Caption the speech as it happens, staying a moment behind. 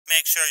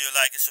make sure you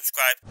like and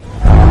subscribe.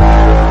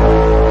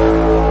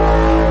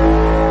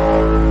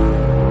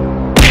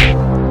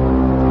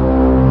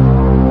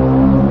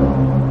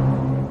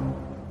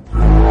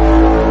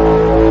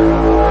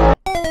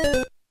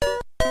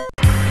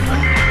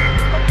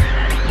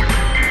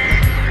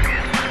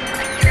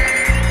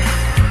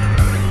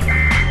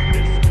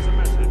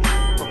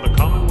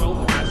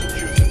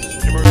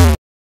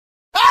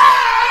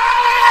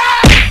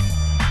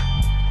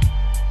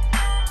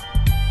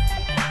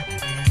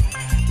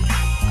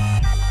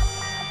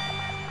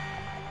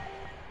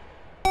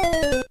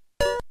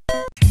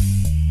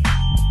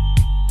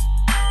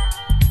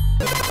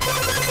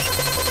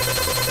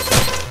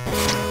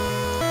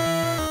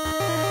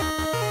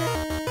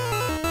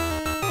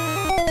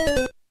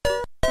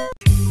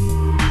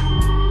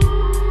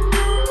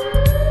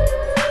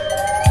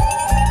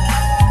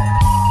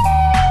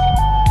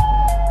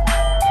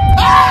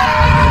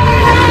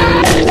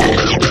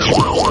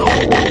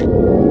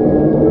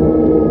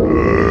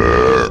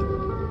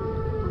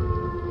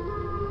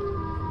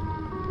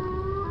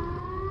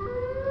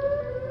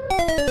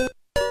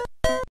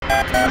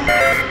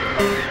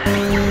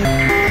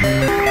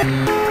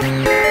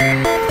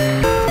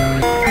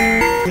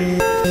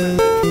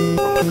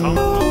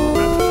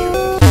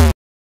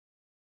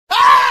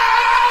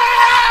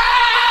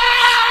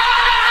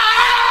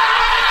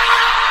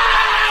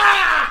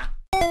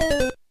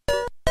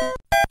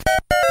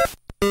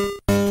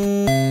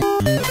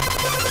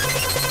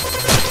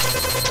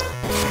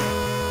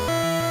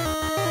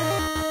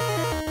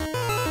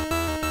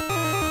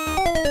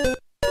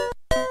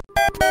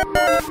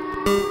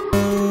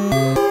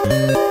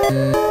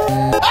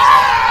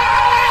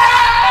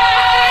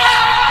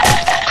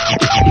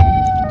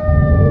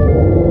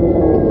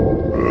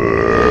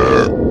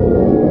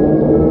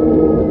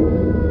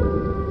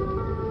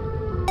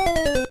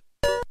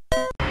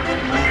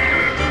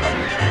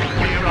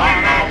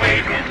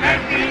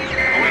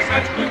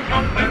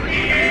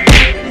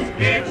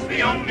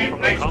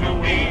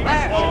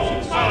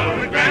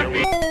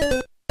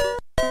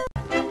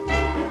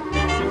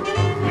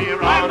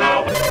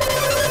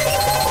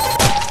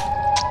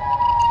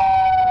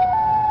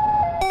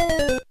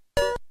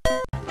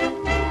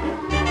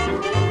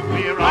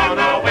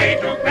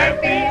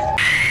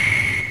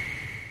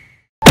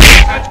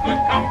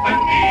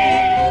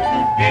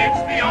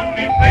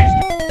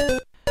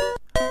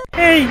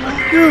 Hey,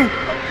 you!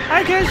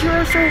 I guess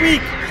you're so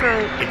weak, so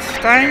it's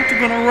time to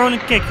gonna roll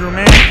and kick you,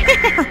 man.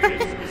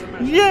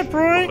 Yeah,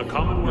 bro,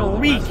 you're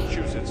weak.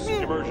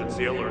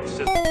 Emergency alert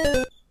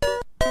system.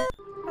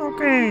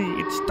 Okay,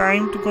 it's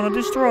time to gonna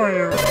destroy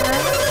you.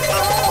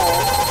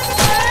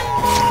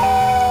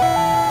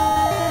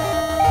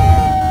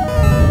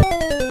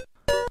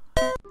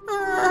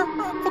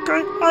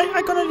 Okay,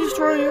 I gonna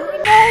destroy you.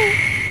 No!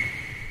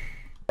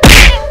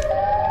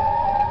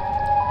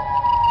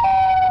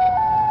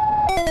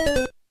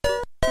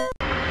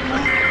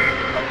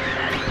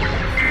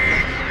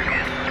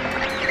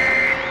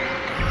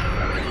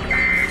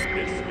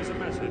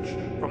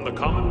 From the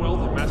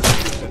Commonwealth of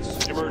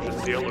Massachusetts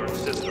Emergency Alert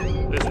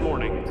System. This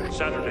morning,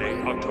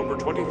 Saturday, October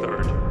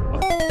 23rd.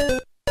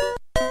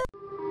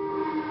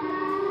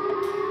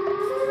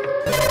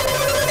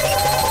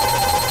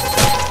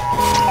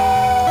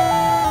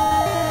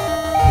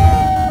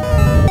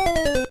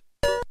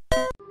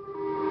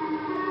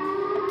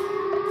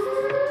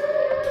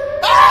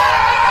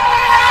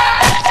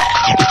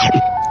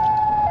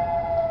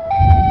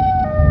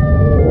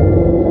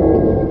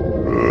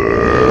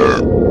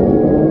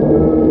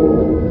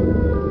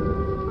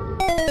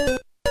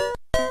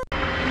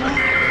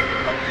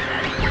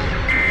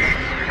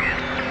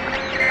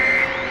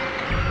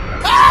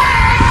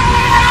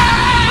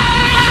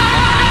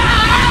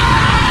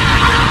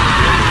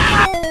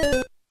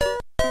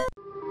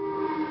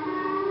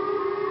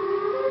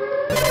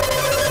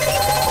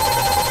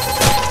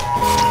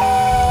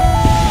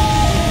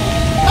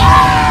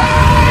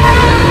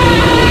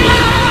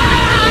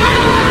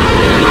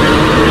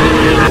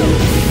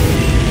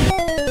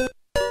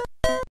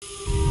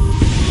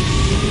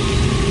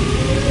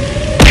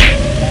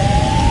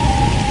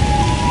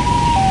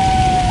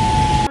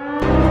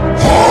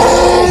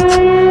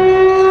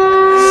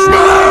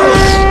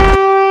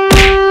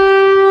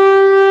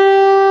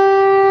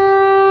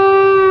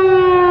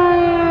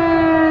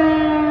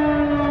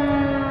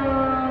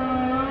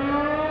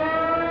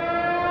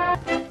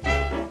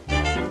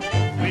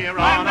 We're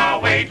on our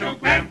way to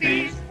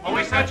Grampy's,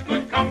 always such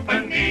good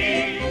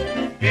company.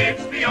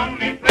 It's the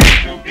only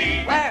place to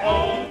be,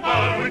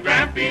 over at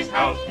Grampy's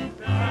house.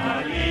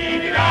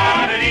 Da-dee-dee-da-dee,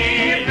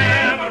 it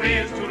never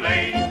is too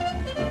late.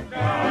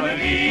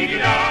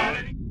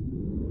 Da-dee-dee-da-dee.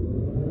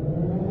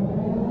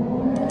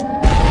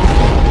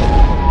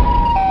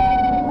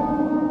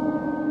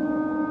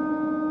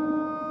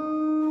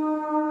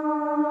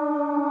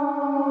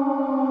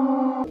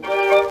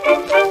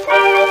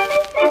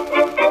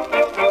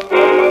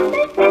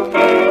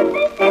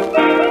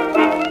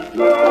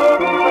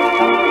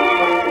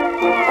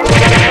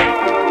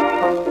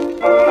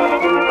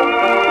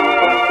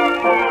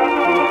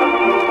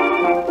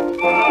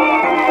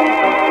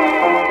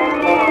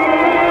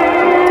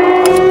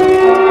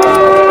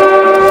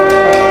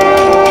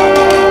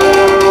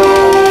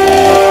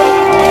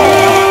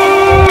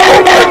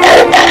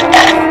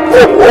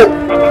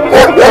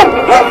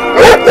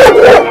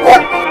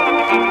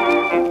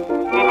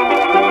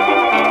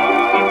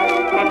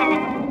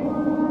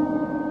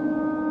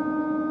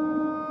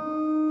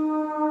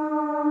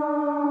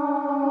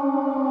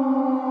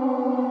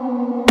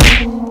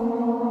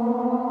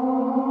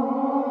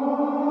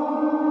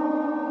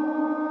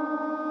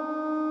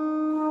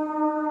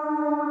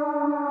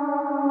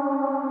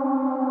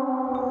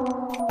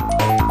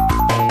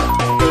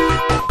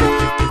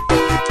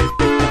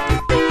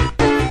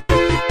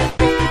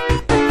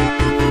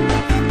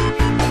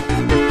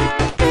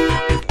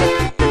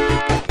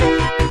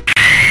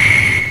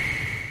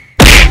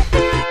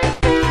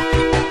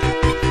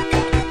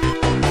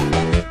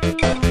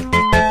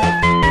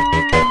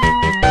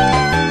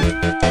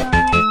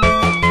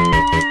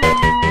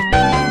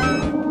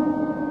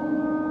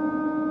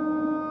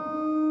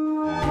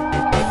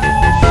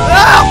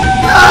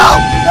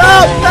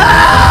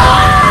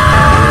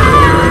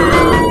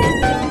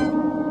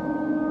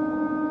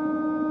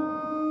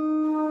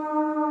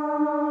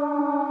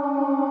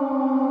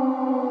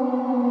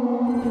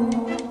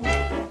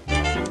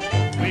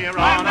 We're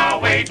on our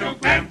way to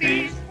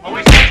Grampy's,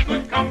 always such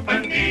good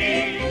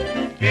company.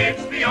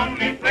 It's the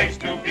only place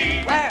to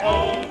be.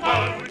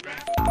 Over with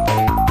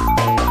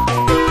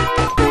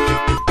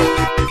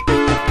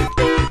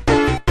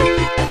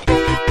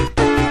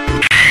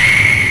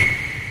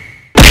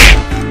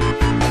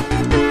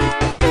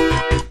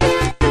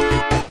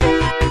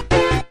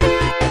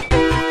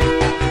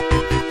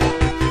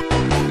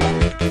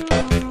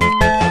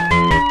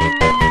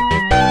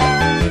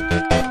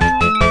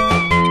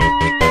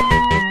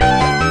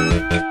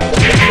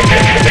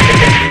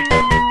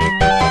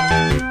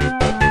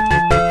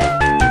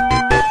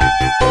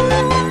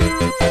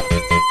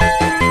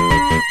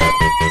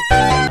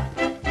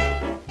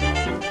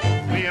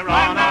We're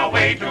on our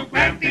way to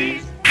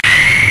Grampy's.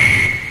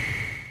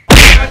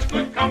 Such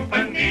good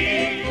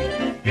company.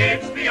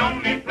 It's the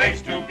only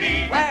place to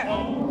be.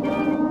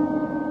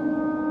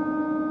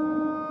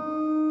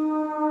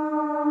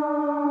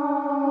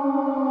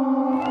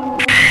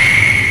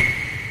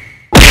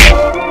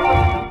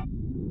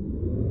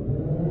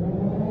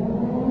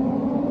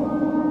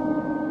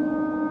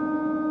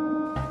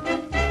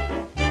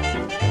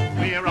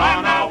 We're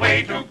on our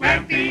way to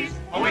Grampy's.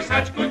 Always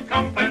such good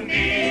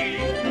company.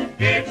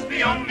 It's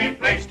the only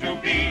place to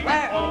be.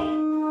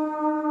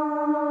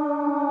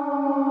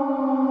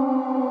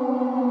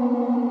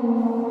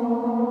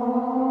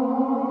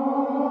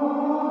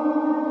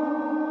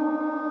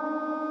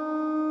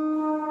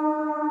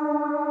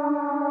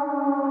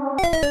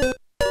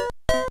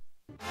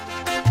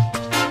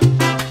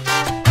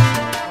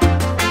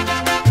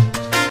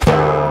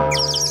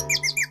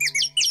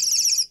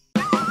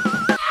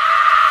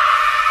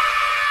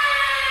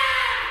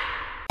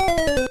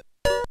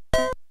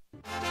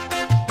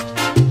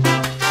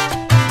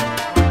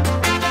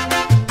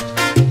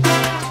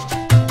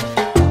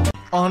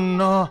 Oh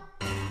no,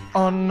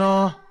 oh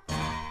no,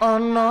 oh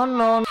no,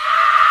 no.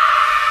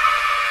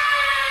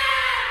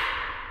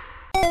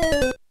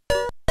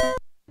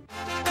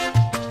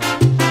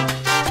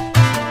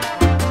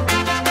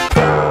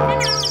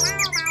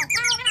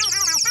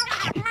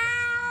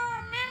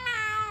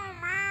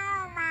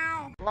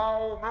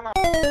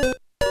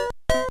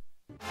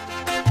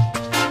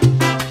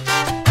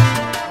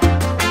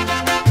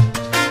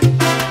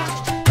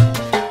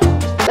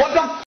 What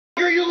the f***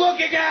 are you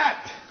looking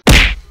at?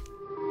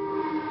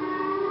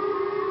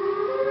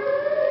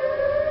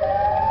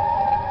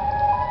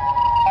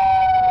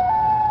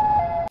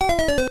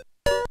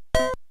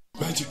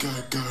 Magic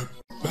eye god,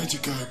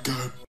 magic eye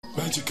god,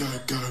 magic eye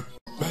god,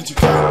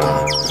 magic eye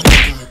god,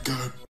 magic eye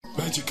god,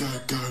 magic eye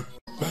god,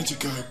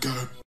 magic eye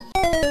god,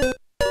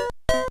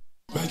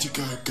 magic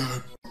eye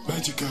god,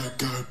 magic eye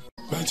god,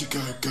 magic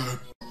eye god.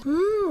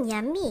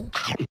 Yummy.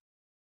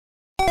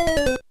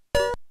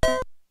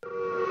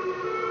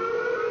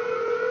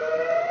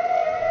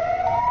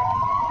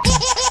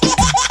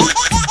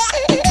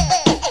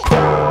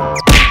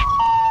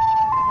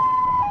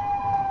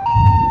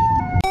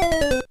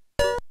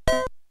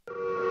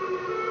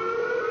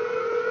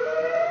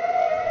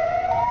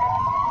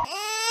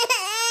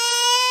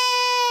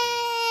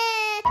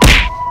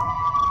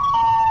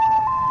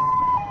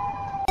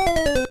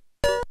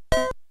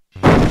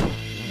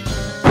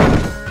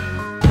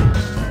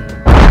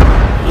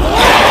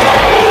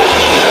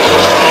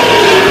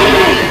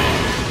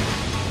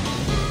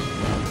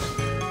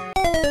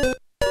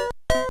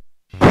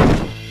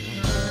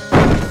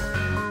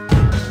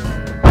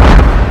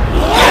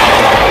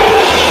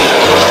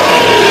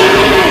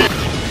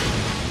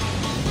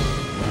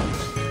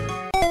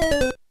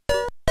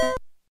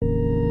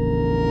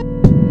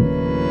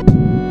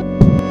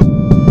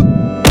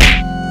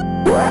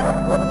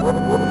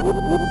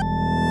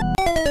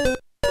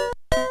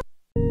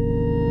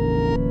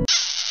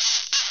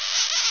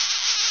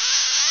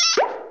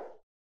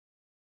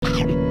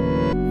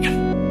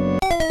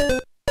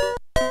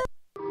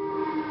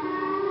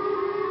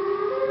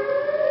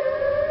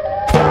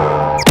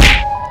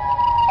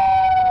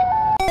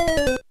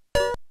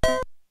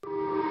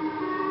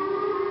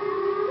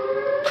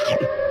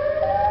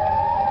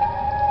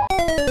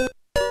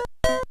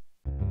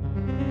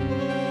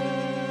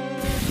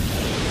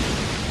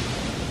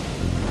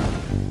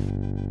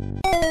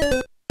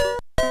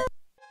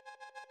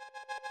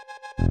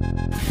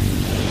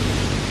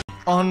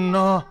 Oh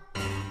no,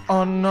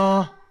 oh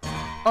no,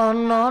 oh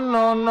no,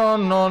 no, no,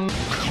 no.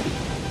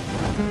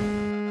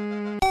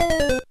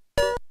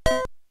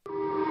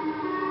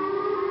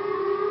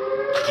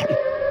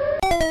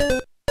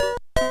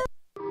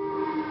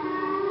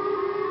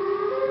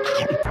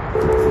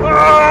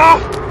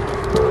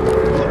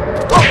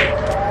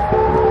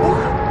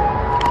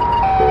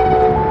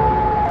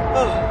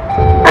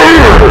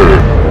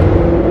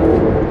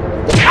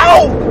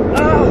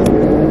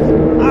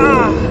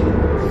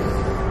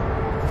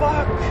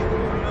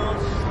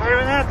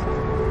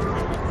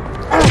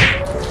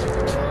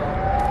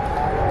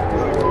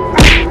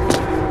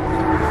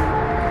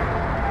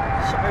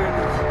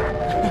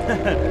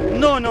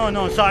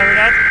 No, Siren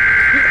Head.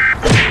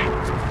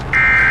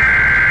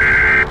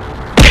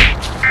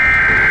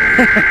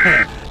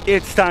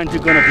 It's time to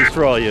gonna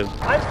destroy you.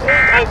 I think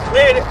I've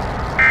played it.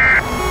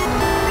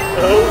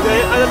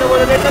 Okay, I don't know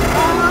what it is.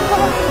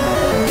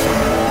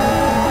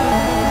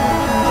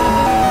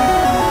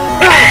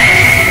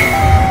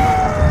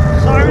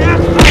 Siren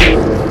Head.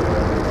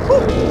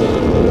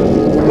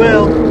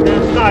 Well,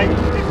 then it's time to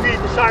defeat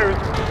the Siren.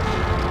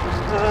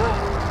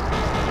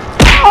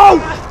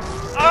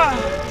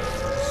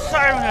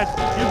 Siren Head,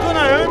 you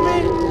gonna hurt me?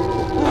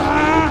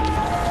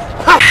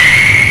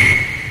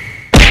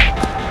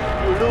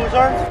 You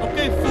loser.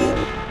 Okay, fool.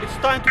 It's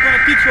time to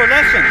gonna teach you a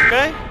lesson,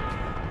 okay?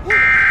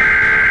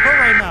 Go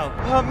right now.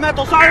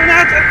 Metal Siren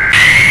Head.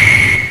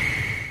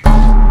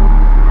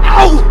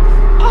 Ow!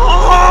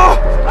 Oh!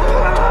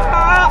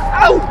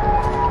 Ow!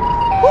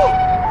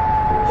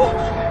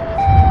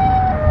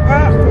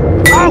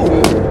 Ow!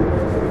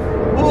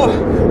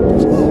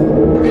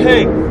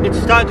 Okay,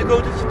 it's time to go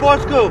to the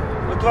sports school.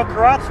 To a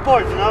karate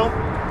sport, you know?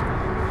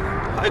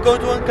 I go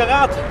to a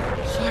karate.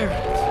 Siren.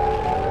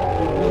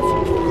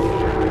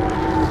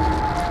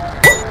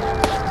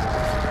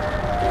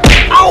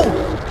 Ow!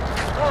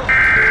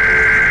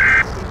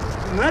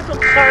 Metal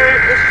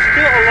Siren is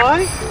still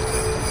alive?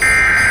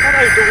 What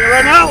are you doing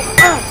right now?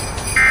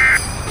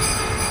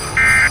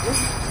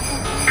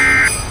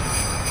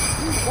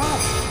 Wow,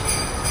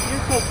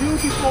 you're so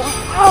beautiful.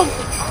 Ow!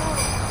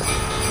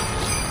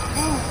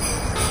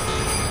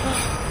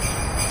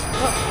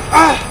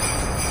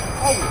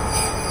 Oh!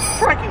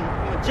 Cracking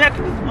my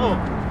jacket! Oh!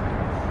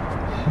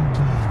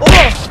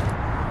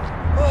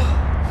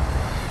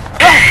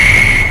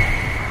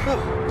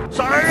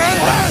 Sorry!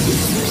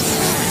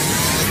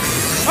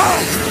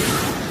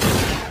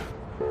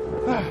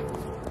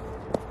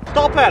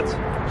 Stop it!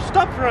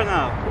 Stop right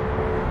now!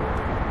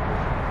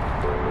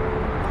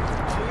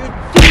 You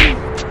doing?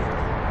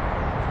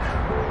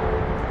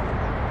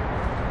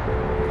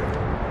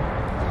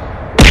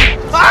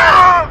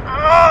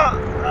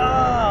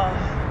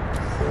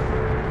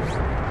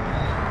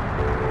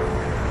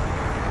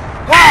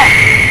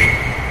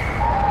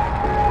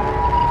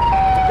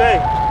 Okay, I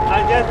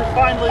guess it's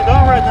finally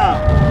done right now.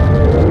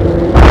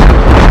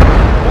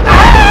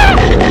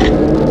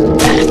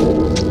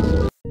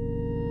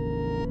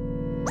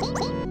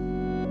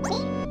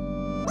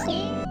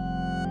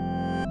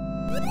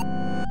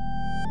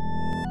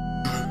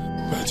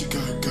 Magic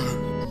guy, go.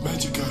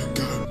 Magic guy,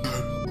 go.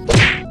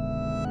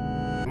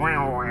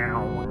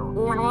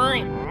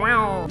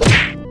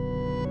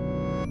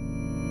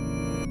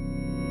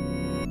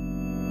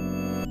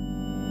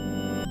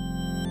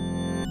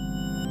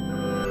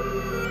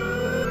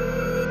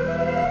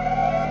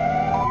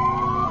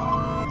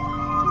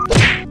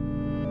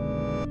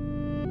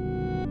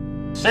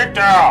 Sit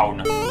down.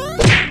 We're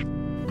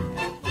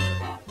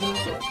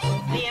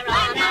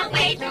on our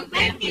way to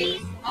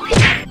Memphis.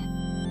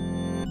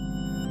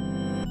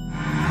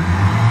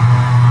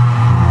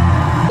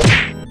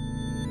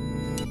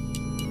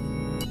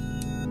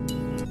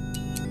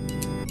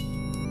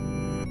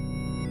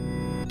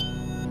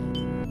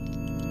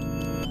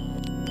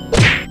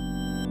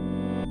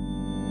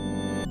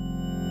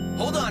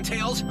 Hold on,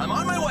 Tails. I'm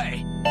on my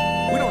way.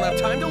 We don't have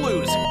time to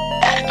lose.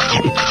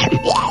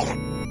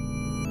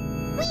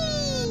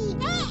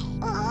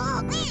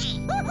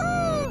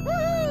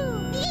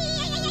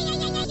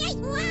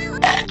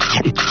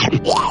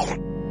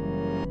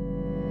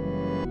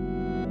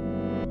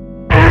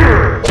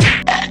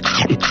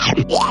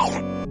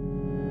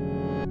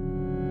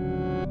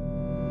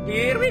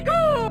 Here we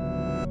go!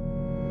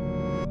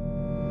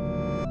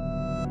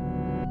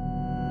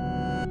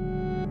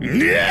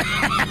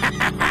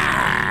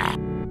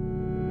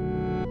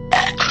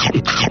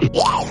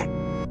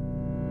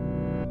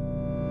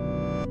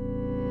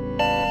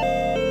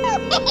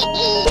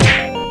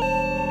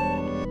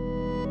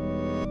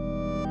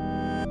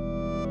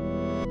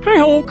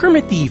 Hi-ho,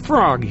 Kermit the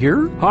Frog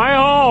here.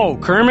 Hi-ho,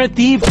 Kermit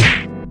the...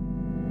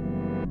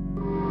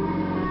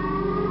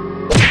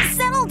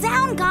 Settle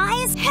down,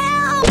 guys!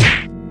 Help!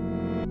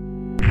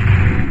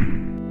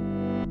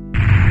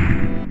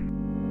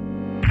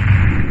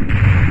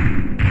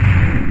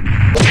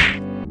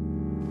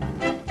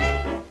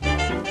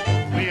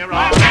 We're on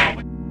our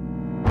way.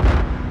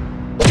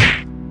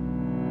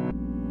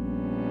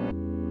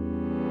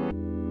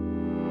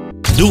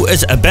 Doe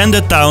is a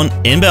abandoned town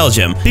in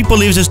Belgium. People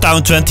leave this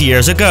town 20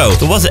 years ago.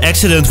 There was an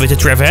accident with the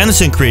Trevor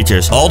Henderson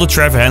creatures. All the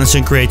Trevor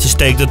Henderson creatures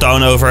take the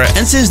town over,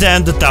 and since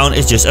then the town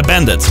is just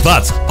abandoned.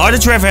 But are the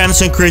Trevor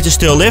Henderson creatures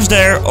still live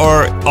there,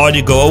 or are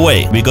they go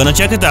away? We're gonna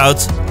check it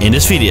out in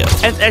this video.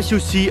 And as you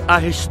see,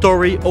 a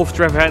history of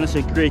Trevor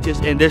Henderson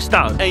creatures in this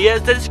town. And yes,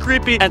 that is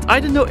creepy, and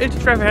I don't know if the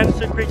Trevor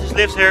Henderson creatures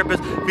lives here,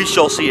 but we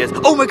shall see it.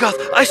 Oh my god,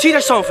 I see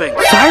there's something!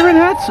 Siren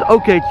Heads?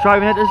 Okay,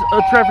 Siren Head is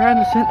Trevor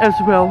Henderson as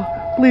well.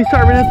 Please,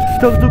 Siren Head,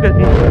 don't look at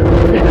me.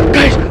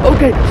 Guys,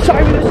 okay,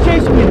 Siren is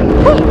chasing me.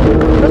 Oh,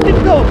 let's keep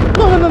going.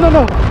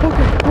 No.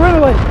 Okay, run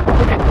away.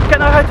 Okay,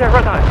 can I hide there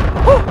right now?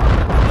 Oh,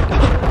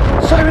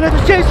 Siren Head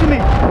is chasing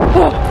me.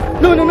 Oh,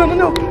 no.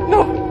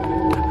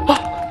 Oh,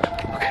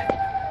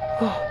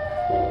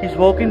 he's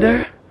walking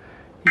there.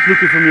 He's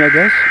looking for me, I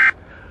guess.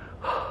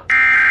 Oh,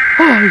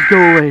 let's go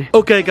away.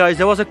 Okay, guys,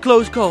 that was a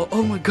close call.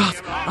 Oh my god,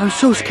 I'm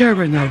so scared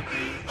right now.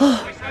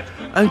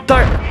 I'm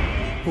tired.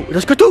 Oh,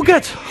 there's Cartoon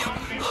Cat.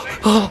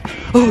 Oh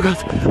my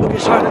god. Okay,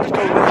 sorry, let's go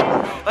away.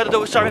 I don't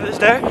know if Siren is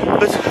there,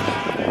 but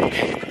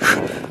okay.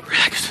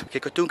 Relax. Okay,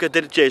 Cartoon Cat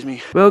didn't chase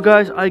me. Well,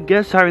 guys, I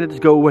guess Siren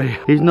just go away.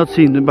 He's not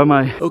seen by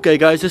my. Okay,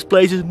 guys, this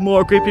place is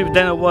more creepy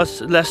than it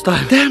was last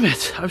time. Damn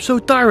it, I'm so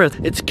tired.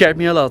 It scared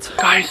me a lot.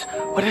 Guys,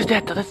 what is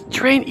that? That's a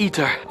train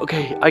eater.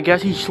 Okay, I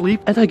guess he's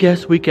asleep, and I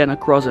guess we cannot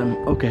cross him.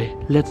 Okay,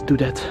 let's do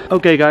that.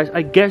 Okay, guys,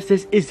 I guess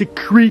this is the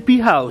creepy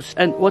house.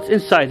 And what's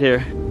inside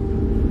here?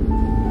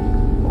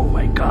 Oh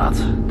my god,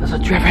 that's a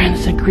Trevor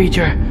Henderson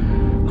creature.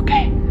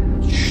 Okay,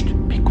 shh,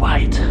 be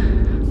quiet.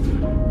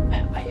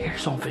 I hear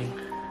something.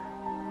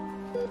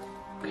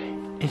 Okay,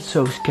 it's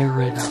so scary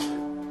right now.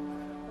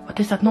 What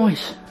is that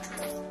noise?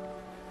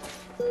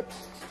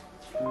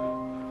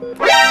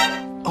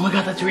 Oh my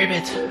god, that's a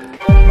rabbit.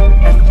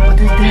 And what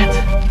is that?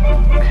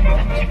 Okay,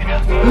 let's check it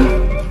out.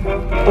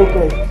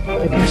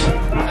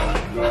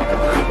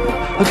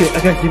 Okay, I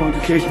guess he wants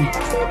to chase me.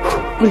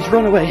 Please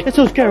run away. It's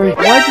so scary.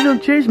 Why did you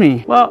don't chase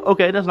me? Well,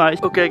 okay, that's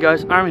nice. Okay,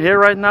 guys, I'm here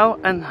right now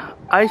and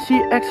I see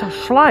extra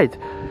slide.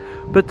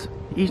 But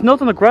he's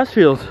not on the grass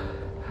field.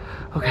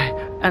 Okay,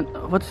 and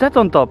what's that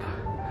on top?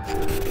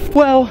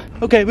 Well,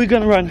 okay, we're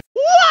gonna run.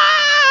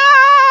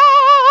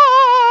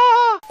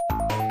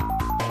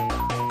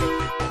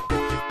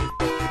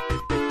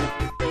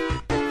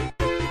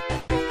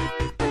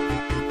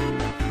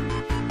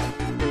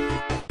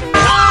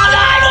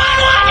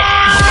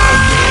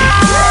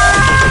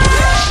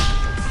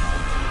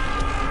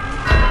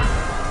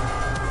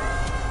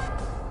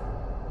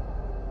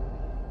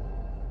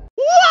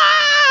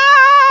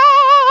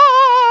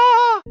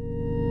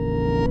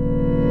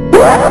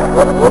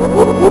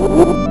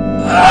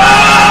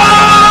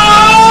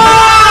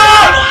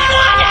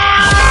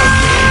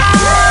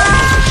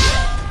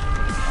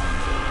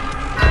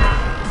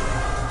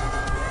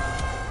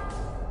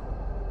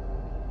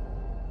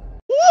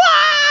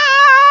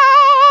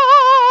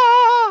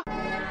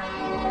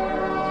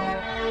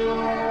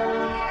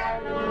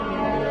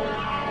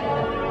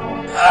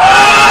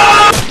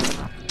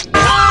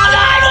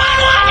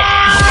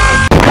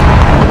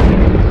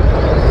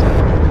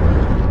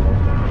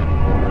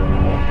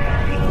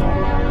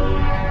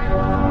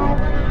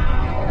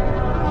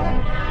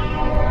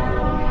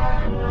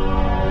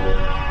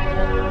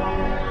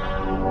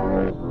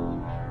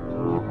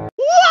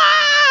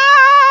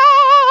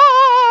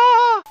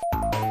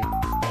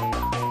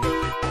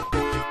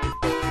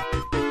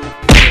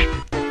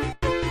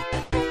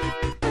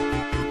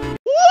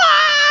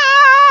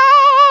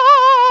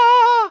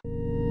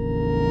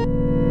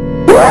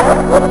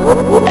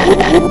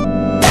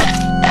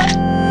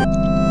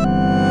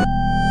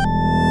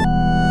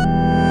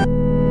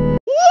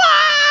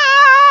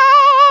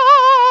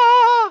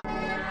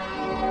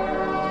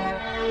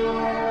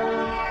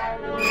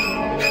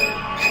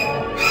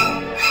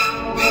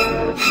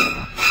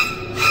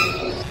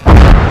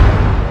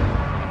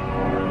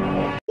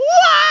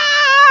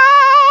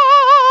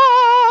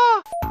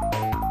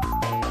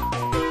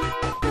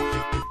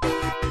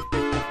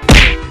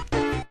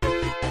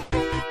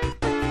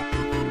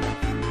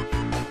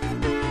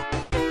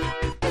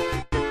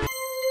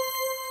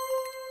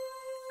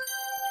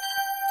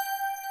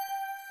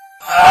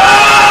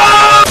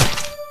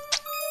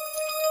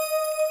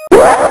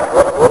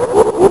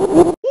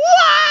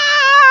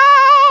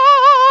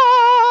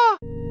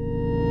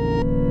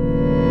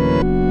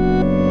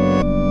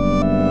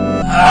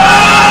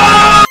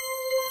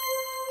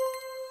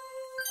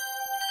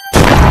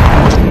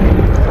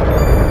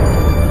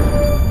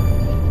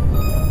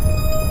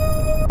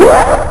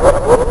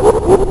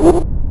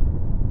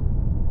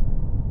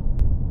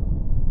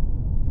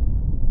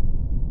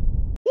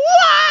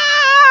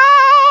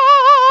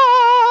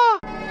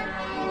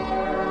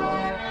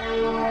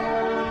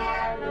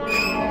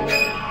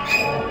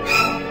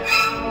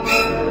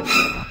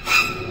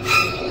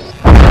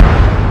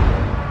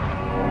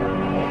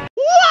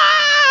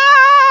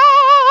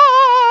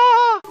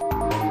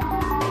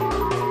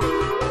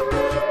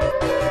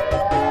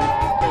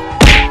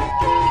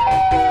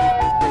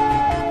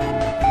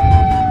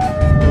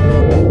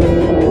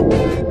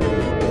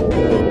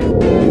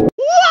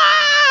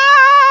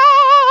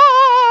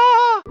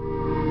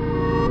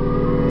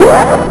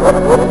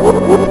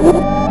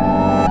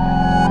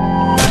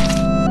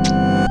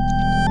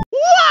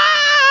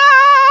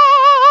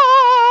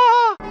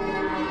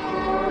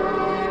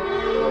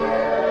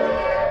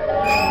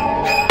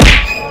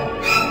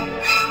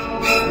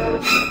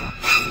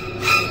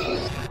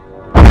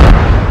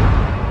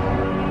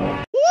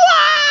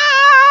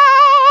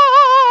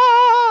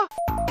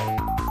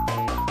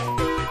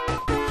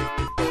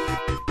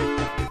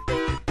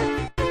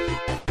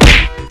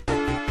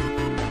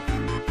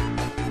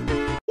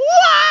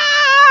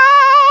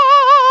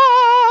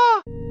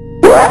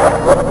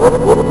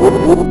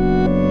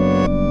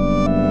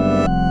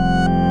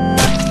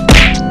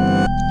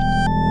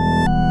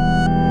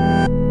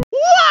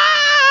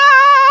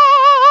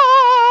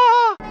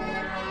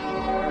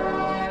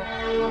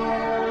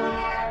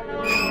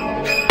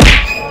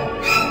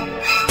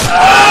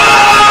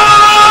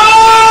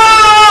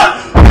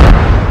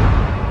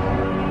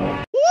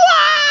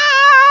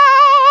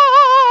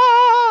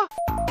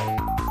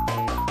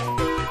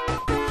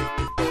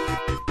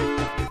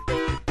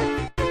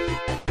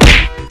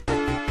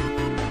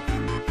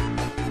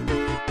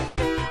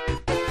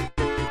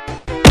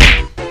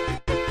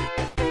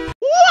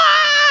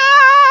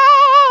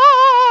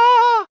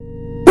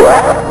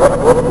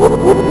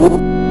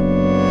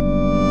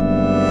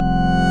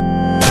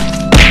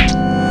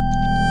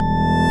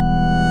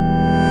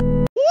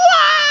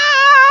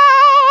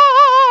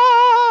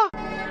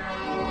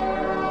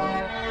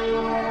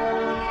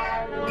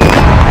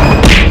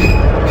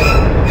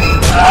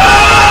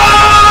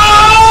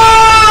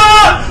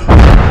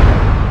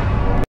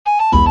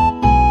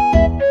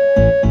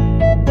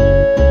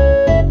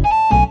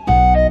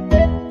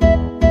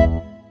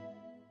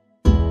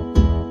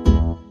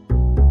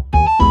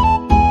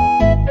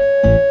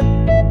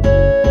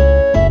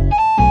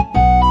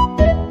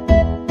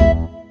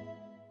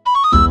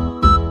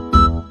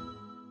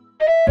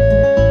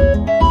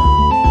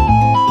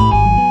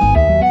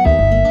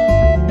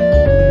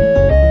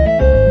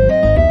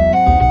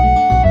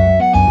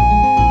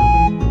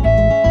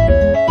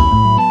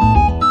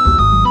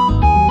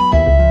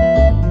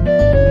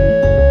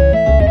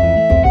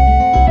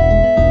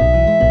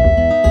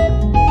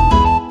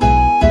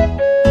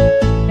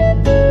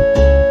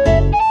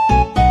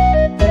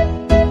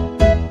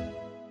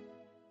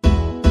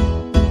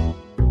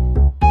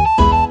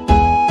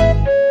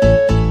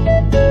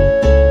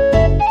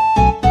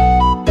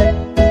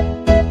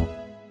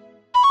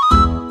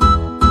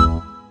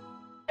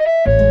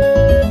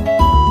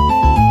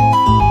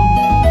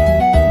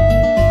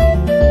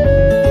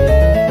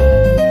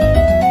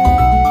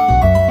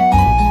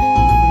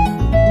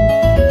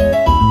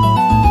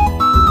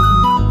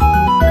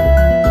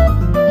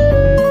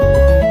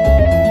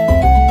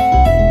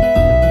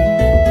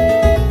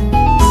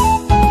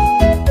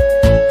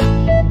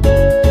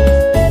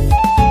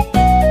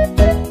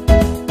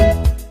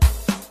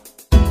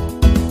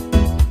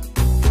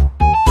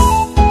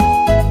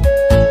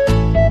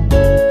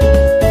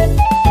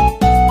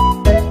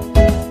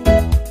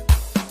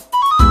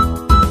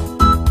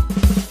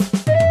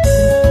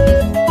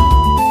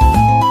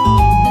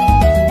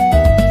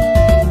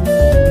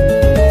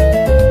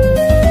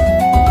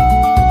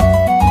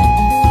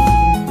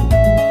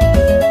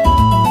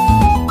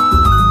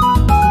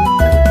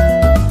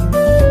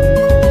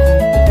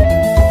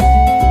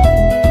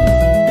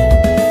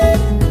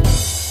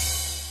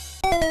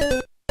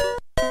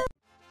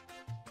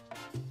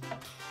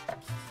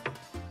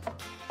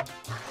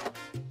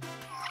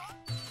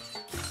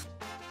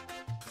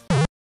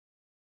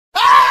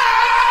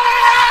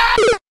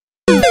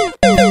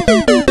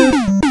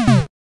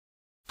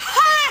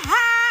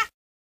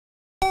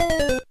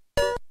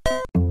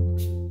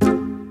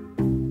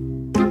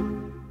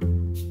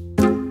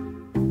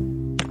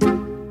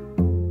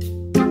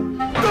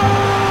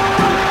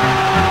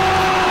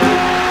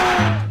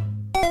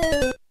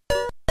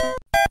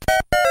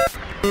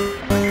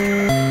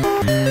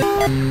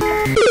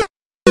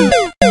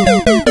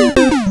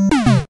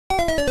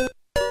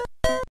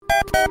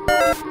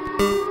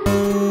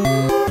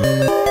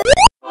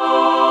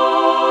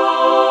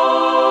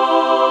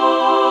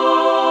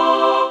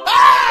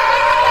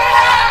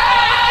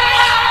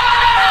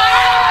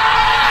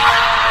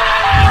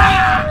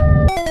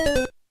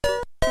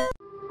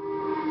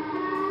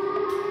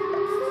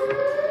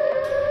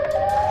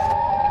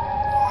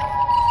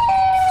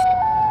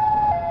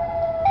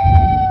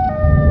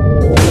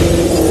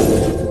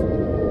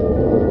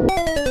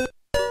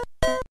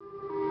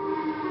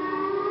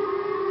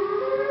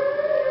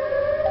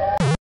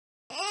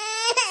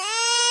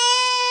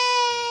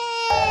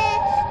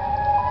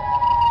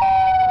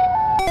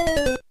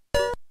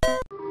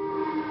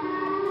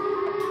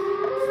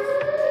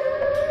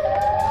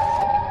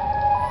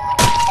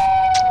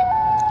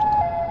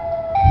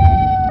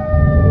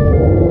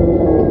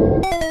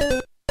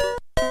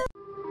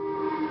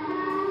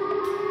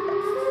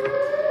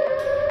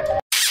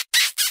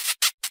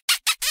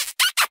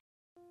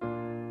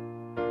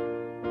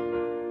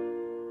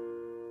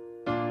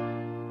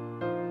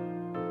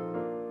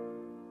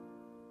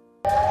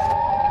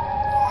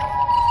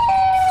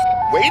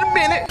 Wait a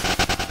minute.